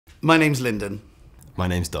My name's Lyndon. My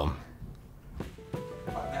name's Dom.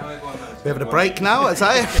 We're having a break now, as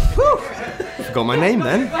I... Forgot my name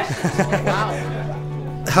then.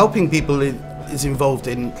 Helping people is involved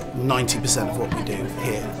in 90% of what we do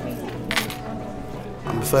here.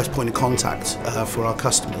 I'm the first point of contact for our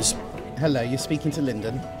customers. Hello, you're speaking to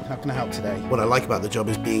Lyndon. How can I help today? What I like about the job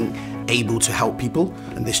is being able to help people,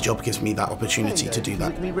 and this job gives me that opportunity to do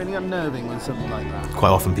that. It can be really unnerving when something like that. Quite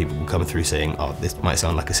often people will come through saying, oh, this might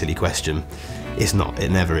sound like a silly question. It's not,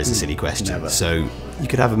 it never is a silly question. Never. So you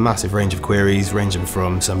could have a massive range of queries, ranging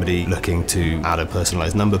from somebody looking to add a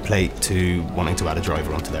personalised number plate to wanting to add a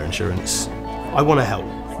driver onto their insurance. I want to help.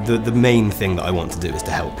 The main thing that I want to do is to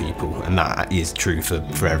help people, and that is true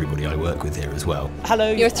for everybody I work with here as well. Hello,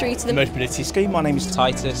 you're through to the Motability Scheme. My name is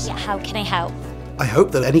Titus. Yeah, how can I help? I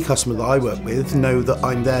hope that any customer that I work with know that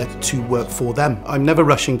I'm there to work for them. I'm never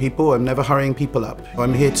rushing people, I'm never hurrying people up.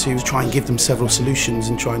 I'm here to try and give them several solutions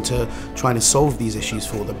and trying to solve these issues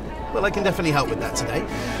for them. Well, I can definitely help with that today.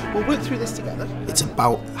 We'll work through this together. It's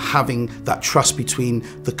about having that trust between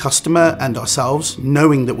the customer and ourselves,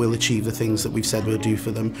 knowing that we'll achieve the things that we've said we'll do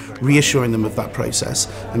for them, reassuring them of that process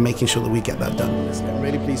and making sure that we get that done. I'm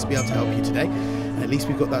really pleased to be able to help you today. At least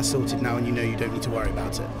we've got that sorted now and you know you don't need to worry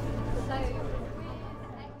about it.